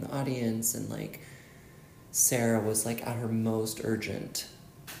people being in the audience, and like Sarah was like at her most urgent,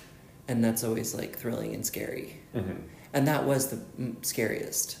 and that's always like thrilling and scary. Mm-hmm. And that was the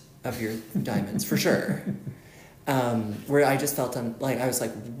scariest of your diamonds for sure. Where I just felt I was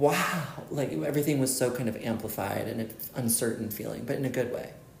like, wow, like everything was so kind of amplified and an uncertain feeling, but in a good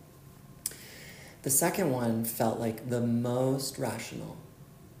way. The second one felt like the most rational.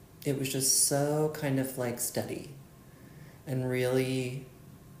 It was just so kind of like steady and really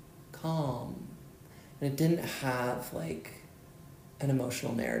calm. And it didn't have like an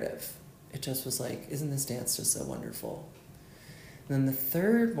emotional narrative. It just was like, isn't this dance just so wonderful? And then the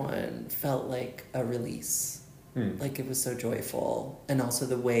third one felt like a release. Like it was so joyful. And also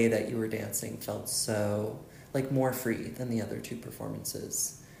the way that you were dancing felt so like more free than the other 2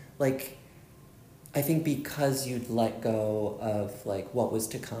 performances. Like, I think because you'd let go of like what was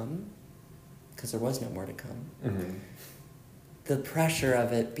to come, because there was no more to come, the pressure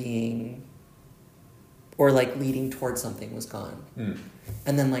of it being, or like leading towards something was gone.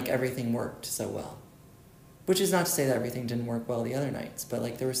 And then like everything worked so well. Which is not to say that everything didn't work well the other nights, but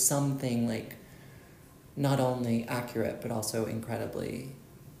like there was something like not only accurate, but also incredibly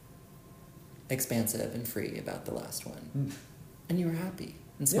expansive and free about the last one. And you were happy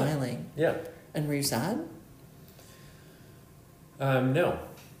and smiling. Yeah. And were you sad? No.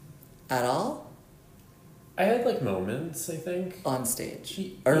 At all? I had like moments, I think. On stage?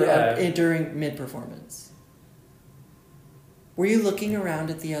 Yeah. During mid-performance? Were you looking around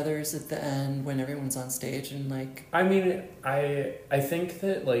at the others at the end when everyone's on stage and like... I mean, I think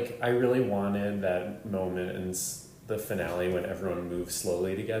that like I really wanted that moment in the finale when everyone moves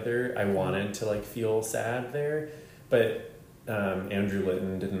slowly together. I wanted to like feel sad there, but Andrew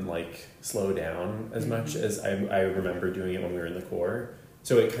Litton didn't like slow down as much as I remember doing it when we were in the core.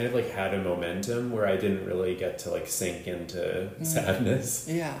 So it kind of like had a momentum where I didn't really get to like sink into sadness.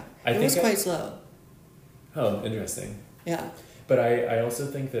 Yeah. It was quite slow. Oh, interesting. Yeah. But I also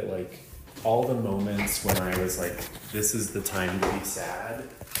think that like all the moments when I was like, this is the time to be sad,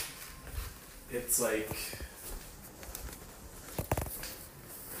 it's like,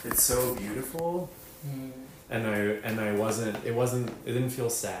 it's so beautiful. And it didn't feel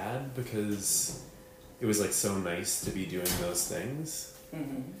sad because it was like so nice to be doing those things.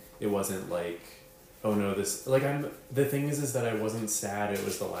 It wasn't like, oh no, the thing is that I wasn't sad it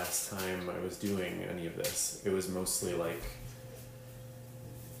was the last time I was doing any of this. It was mostly like,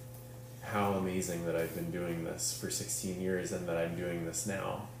 how amazing that I've been doing this for 16 years and that I'm doing this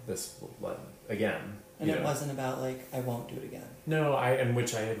now, again. And it wasn't about like, I won't do it again. No,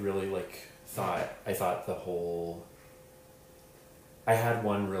 which I had really like, I thought I had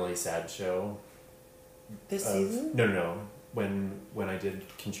one really sad show. This season? No. When I did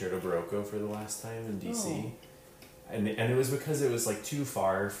Concerto Barocco for the last time in DC. Oh. And it was because it was like too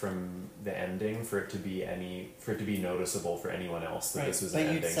far from the ending for it to be noticeable for anyone else that this was an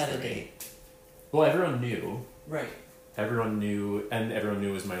ending. But you'd set a date. Well, everyone knew. Right. Everyone knew, and everyone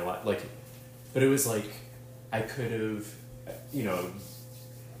knew it was my life. Like, but it was like I could have,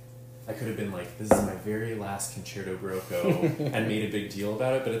 I could have been like, this is my very last concerto barocco and made a big deal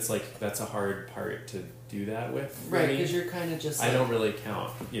about it, but it's like, that's a hard part to do that with. Right, because you're kind of just I don't really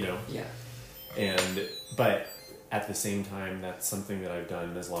count, you know? Yeah. But at the same time, that's something that I've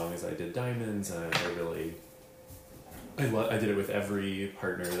done as long as I did diamonds, and I did it with every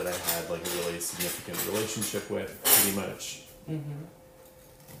partner that I had like a really significant relationship with, pretty much. Mm-hmm.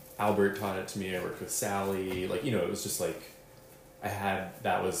 Albert taught it to me. I worked with Sally. Like, you know, it was just like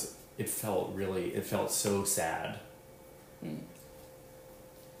it felt so sad.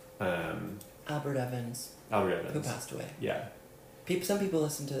 Albert Evans, who passed away. Yeah. Some people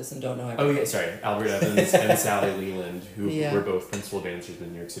listen to this and don't know everything. Oh yeah, sorry. Albert Evans and Sally Leland, who were both principal dancers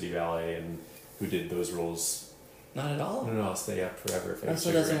in New York City Ballet and who did those roles. Not at all? No, I'll stay up forever. If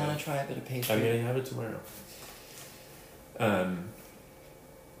Russell doesn't want to try a bit of pastry. I'm going to have it tomorrow.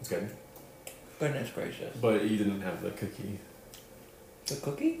 It's good. Goodness gracious. But you didn't have the cookie. The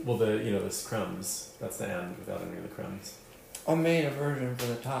cookie? Well, the crumbs. That's the end without any of the crumbs. I made a version for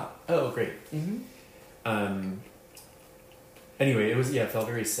the top. Oh, great. Mm-hmm. Anyway, it felt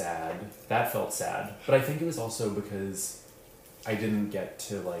very sad. That felt sad. But I think it was also because I didn't get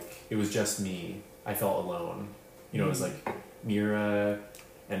to, like, it was just me. I felt alone. You know, it was like Mira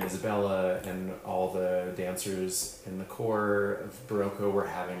and Isabella and all the dancers in the core of Barocco were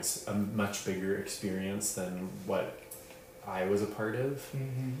having a much bigger experience than what I was a part of.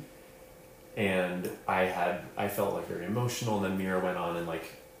 Mm-hmm. And I felt like very emotional, and then Mira went on and like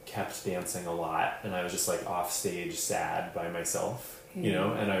kept dancing a lot, and I was just like off stage sad by myself, you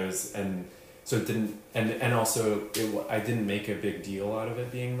know, and so it didn't, and also I didn't make a big deal out of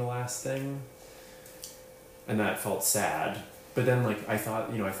it being the last thing, and that felt sad. But then like I thought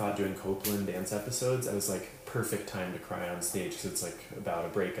doing Copeland dance episodes, I was like, perfect time to cry on stage because it's like about a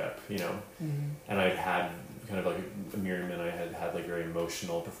breakup, you know. And I'd had kind of like Miriam and I had like very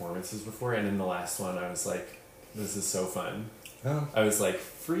emotional performances before, and in the last one I was like, this is so fun. Oh. I was like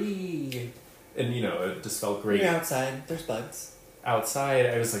free, and you know, it just felt great. You're outside, there's bugs. Outside,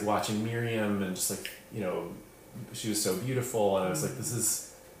 I was like watching Miriam and just like, you know, she was so beautiful, and I was like,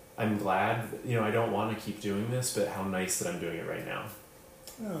 I'm glad, you know, I don't want to keep doing this, but how nice that I'm doing it right now.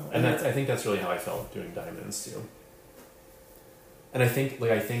 Oh, and I think that's really how I felt doing diamonds too. And I think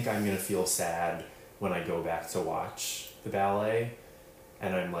I'm gonna feel sad when I go back to watch the ballet,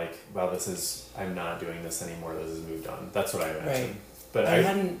 and I'm like, wow, I'm not doing this anymore, this has moved on. That's what I imagine. Right. But I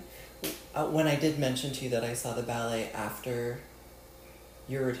hadn't, when I did mention to you that I saw the ballet after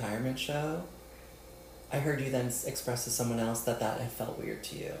your retirement show, I heard you then express to someone else that had felt weird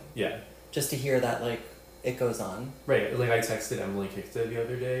to you. Yeah. Just to hear that, like, it goes on. Right, like I texted Emily Kikta the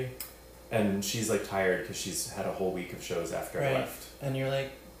other day, and she's like tired because she's had a whole week of shows after I left. And you're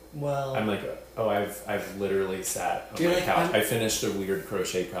like, well... I'm like, oh, I've literally sat on my couch. I finished a weird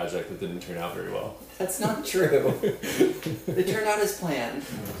crochet project that didn't turn out very well. That's not true. It turned out as planned.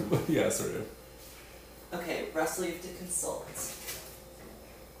 Yeah, sort of. Okay, Russell, you have to consult.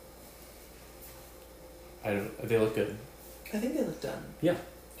 They look good. I think they look done. Yeah.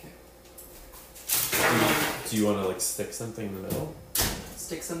 Okay. Do you want to like stick something in the middle?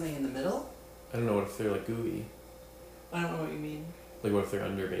 Stick something in the middle? I don't know, what if they're like gooey? I don't know what you mean. Like what if they're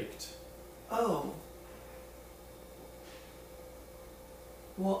underbaked? Oh.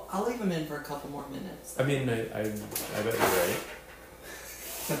 Well, I'll leave them in for a couple more minutes. I mean, I bet you're right.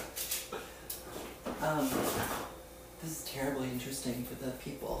 This is terribly interesting for the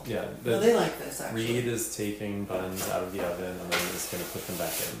people. Yeah. No, they like this, actually. Reed is taking buns out of the oven and then is going to put them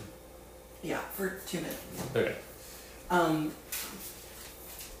back in. Yeah, for 2 minutes. Okay. Bun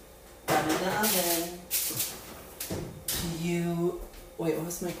in the oven. Wait, what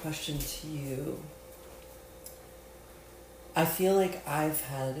was my question to you? I feel like I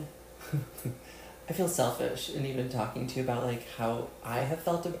feel selfish in even talking to you about like how I have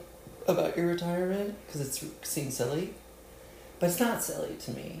felt about your retirement, because it seems silly, but it's not silly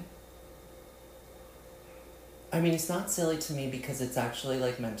to me. I mean, it's not silly to me because it's actually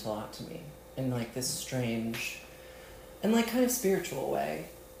like meant a lot to me in like this strange and like kind of spiritual way.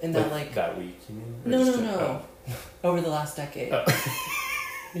 In that like that week, you mean? No. Over the last decade. Oh.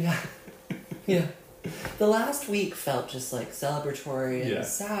 Yeah. The last week felt just like celebratory and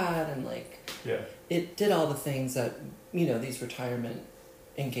sad, and like it did all the things that, you know, these retirement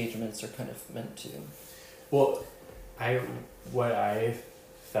engagements are kind of meant to. Well, what I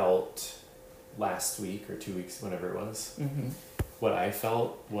felt last week or 2 weeks, whenever it was, what I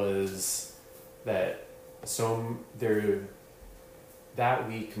felt was that that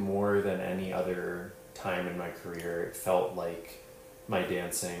week, more than any other time in my career, it felt like my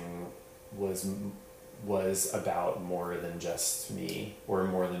dancing was was about more than just me, or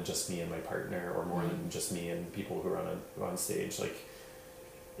more than just me and my partner, or more than just me and people who are on stage. Like,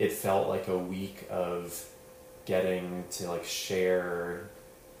 it felt like a week of getting to like share,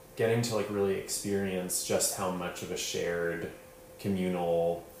 getting to like really experience just how much of a shared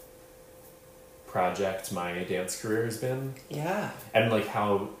communal project my dance career has been. Yeah. And like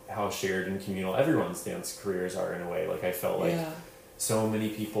how shared and communal everyone's dance careers are in a way. Like, I felt like so many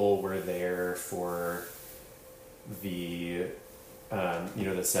people were there for the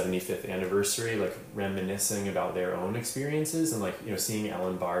the 75th anniversary, like reminiscing about their own experiences, and like, seeing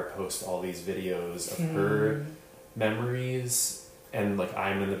Ellen Barr post all these videos of her memories, and like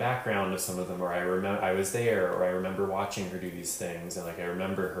I'm in the background of some of them, or I was there, or I remember watching her do these things, and like I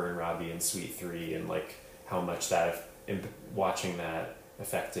remember her and Robbie in Suite 3, and like how much that watching that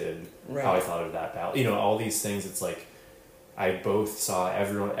affected how I thought of that ballet. All these things. It's like I both saw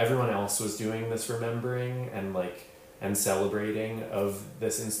everyone else was doing this remembering and celebrating of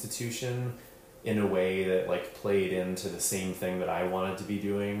this institution in a way that like played into the same thing that I wanted to be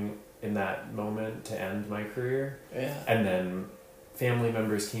doing in that moment to end my career. Yeah. And then family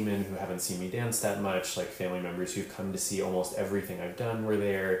members came in who haven't seen me dance that much, like family members who've come to see almost everything I've done were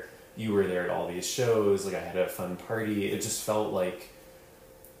there. You were there at all these shows. Like, I had a fun party. It just felt like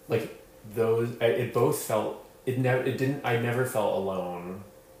those. It both felt. It didn't. I never felt alone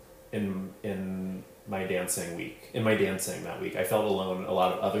in my dancing week. In my dancing that week, I felt alone a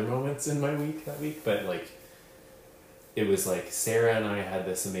lot of other moments in my week that week. But like, it was like Sarah and I had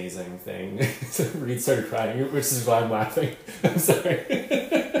this amazing thing. So Reed started crying, which is why I'm laughing. I'm sorry.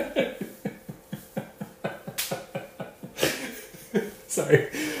 Sorry.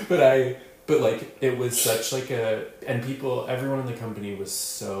 But like, it was such like everyone in the company was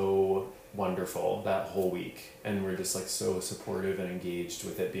so wonderful that whole week, and we're just like so supportive and engaged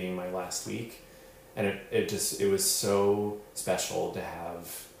with it being my last week. And it was so special to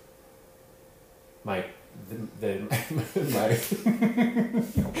have my it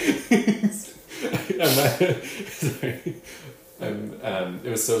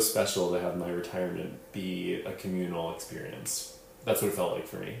was so special to have my retirement be a communal experience. That's what it felt like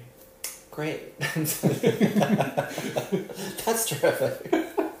for me. Great. That's terrific.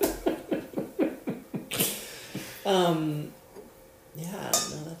 Yeah,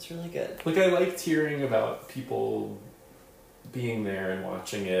 no, that's really good. Like, I liked hearing about people being there and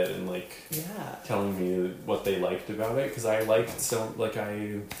watching it and like telling me what they liked about it, because I liked so like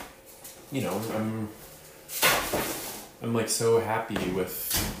I'm like so happy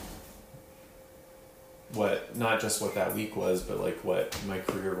with not just what that week was, but like what my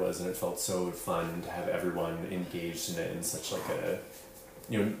career was, and it felt so fun to have everyone engaged in it in such like a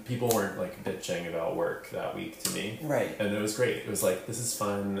people weren't like bitching about work that week to me, right? And it was great. It was like, this is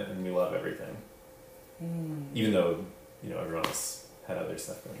fun and we love everything, even though everyone else had other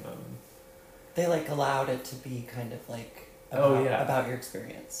stuff going on. They like allowed it to be kind of like about your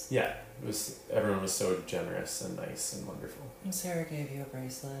experience. Yeah, everyone was so generous and nice and wonderful. And Sarah gave you a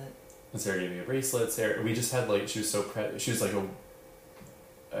bracelet. Sarah, we just had like, she was so she was like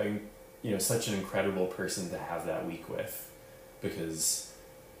such an incredible person to have that week with, because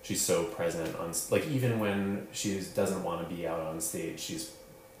she's so present on, like, even when she doesn't want to be out on stage, she's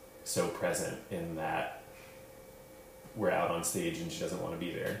so present in that we're out on stage and she doesn't want to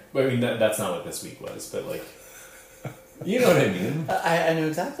be there. But I mean, that's not what this week was, but like, you know what I mean? I know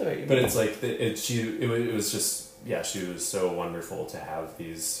exactly what you mean. But it's like, it was just, she was so wonderful to have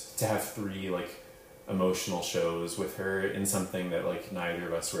 3 like emotional shows with her in something that like neither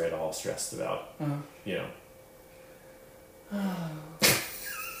of us were at all stressed about.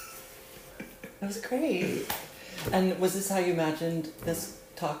 That was great. And was this how you imagined this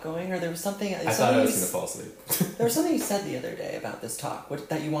talk going, or there was something? I thought I was going to fall asleep. There was something you said the other day about this talk,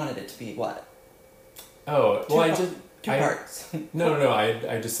 that you wanted it to be what? Oh, well, two parts. No.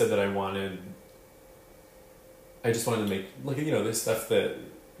 I just said that I just wanted to make, like, there's stuff that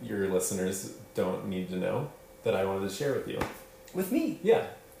your listeners don't need to know that I wanted to share with you. With me? Yeah.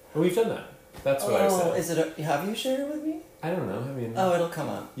 Well, we've done that. That's what I said. Have you shared it with me? I don't know. I mean... Oh, it'll come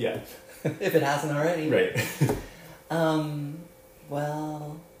up. Yeah. If it hasn't already. Right.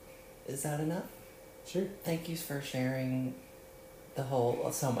 Well, is that enough? Sure. Thank you for sharing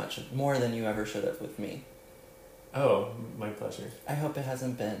so much, more than you ever should have with me. Oh, my pleasure. I hope it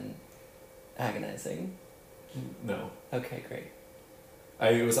hasn't been agonizing. No. Okay, great.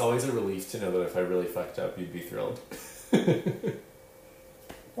 It was always a relief to know that if I really fucked up, you'd be thrilled.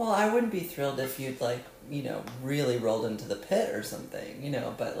 Well, I wouldn't be thrilled if you'd like, you know, really rolled into the pit or something, you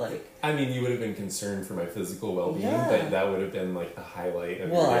know, but like... I mean, you would have been concerned for my physical well-being, Yeah. but that would have been like a highlight of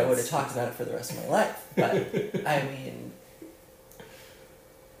Well, your I dance. would have talked about it for the rest of my life, but I mean...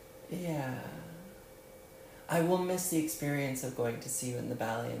 Yeah. I will miss the experience of going to see you in the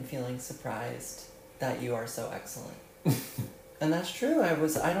ballet and feeling surprised that you are so excellent. And that's true. I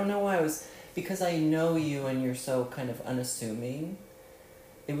don't know why I was... Because I know you and you're so kind of unassuming,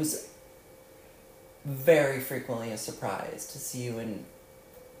 it was very frequently a surprise to see you in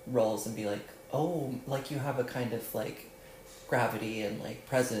roles and be like, oh, like you have a kind of like gravity and like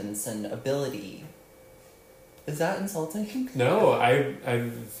presence and ability. Is that insulting? No,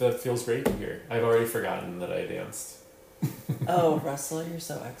 that feels great to hear. I've already forgotten that I danced. Oh, Russell, you're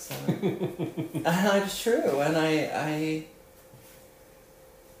so excellent. It's true, and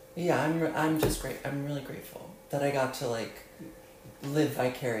yeah, I'm just great. I'm really grateful that I got to like live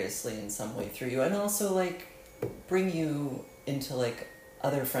vicariously in some way through you, and also like bring you into like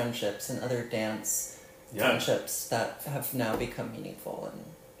other friendships and other dance friendships that have now become meaningful.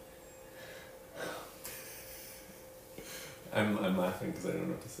 And I'm laughing because I don't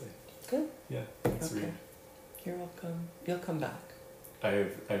know what to say. Good. Yeah, that's Okay. weird. You're welcome. You'll come back. I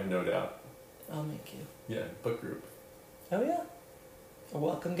have no doubt. I'll make you. Yeah, book group. Oh yeah. A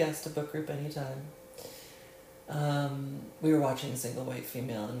welcome guest to book group anytime. We were watching Single White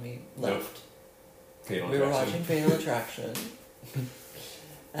Female and we left. Fatal We were Attraction. watching Fatal Attraction.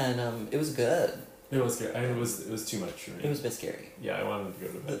 And it was good. It was good. It was too much for me. It was a bit scary. Yeah, I wanted to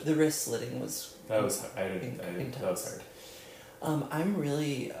go to bed. The wrist slitting was That was that was intense. hard. I'm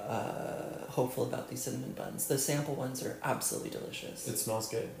really hopeful about these cinnamon buns. The sample ones are absolutely delicious. It smells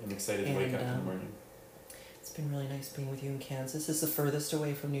good. I'm excited to wake up in the morning. It's been really nice being with you in Kansas. It's the furthest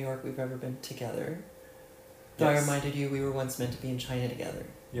away from New York we've ever been together. Though I reminded you we were once meant to be in China together.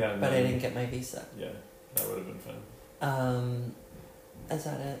 Yeah, but I didn't get my visa. Yeah, that would have been fun. Is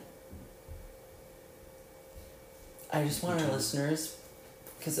that it? I just want our listeners,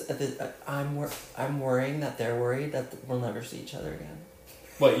 because I'm worrying that they're worried that we'll never see each other again.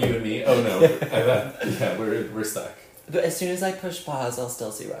 What, you and me? Oh no, yeah, we're stuck. But as soon as I push pause, I'll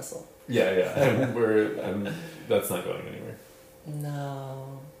still see Russell. Yeah, that's not going anywhere.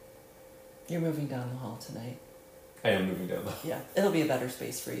 No, you're moving down the hall tonight. I am moving down the hall. Yeah, it'll be a better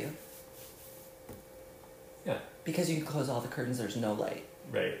space for you. Yeah. Because you can close all the curtains. There's no light.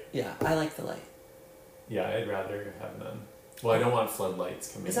 Right. Yeah, I like the light. Yeah, I'd rather have none. Well, I don't want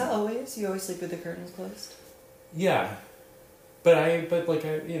floodlights coming. Is that always? You always sleep with the curtains closed? Yeah, but I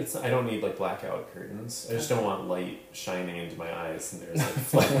don't need like blackout curtains. I just don't want light shining into my eyes, and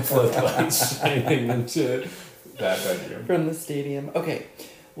there's like floodlights shining into that bedroom from the stadium. Okay,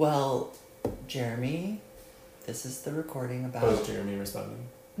 well, Jeremy, this is the recording about. Oh, is Jeremy responding?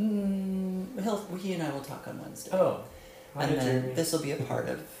 He and I will talk on Wednesday. Oh, hi, and then Jeremy. this will be a part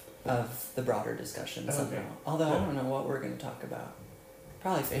of the broader discussion somehow. Okay. Although I Yeah. don't know what we're going to talk about.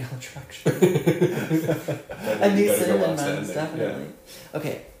 Probably Fatal Attraction. And these cinnamon buns, definitely. Yeah.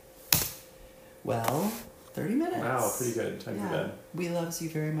 Okay. Well, 30 minutes. Wow, pretty good. Time for bed. We love you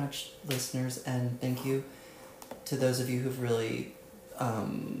very much, listeners, and thank you to those of you who've really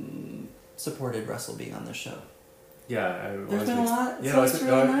supported Russell being on the show. Yeah, there's been a lot. Yeah, So it's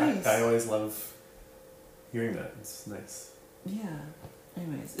really nice. I always love hearing that. It's nice. Yeah.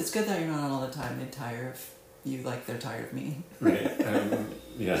 Anyways, it's good that you're not on all the time. They tire of you like they're tired of me. Right.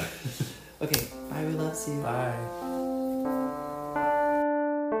 Yeah. Okay. Bye. We love you. Bye.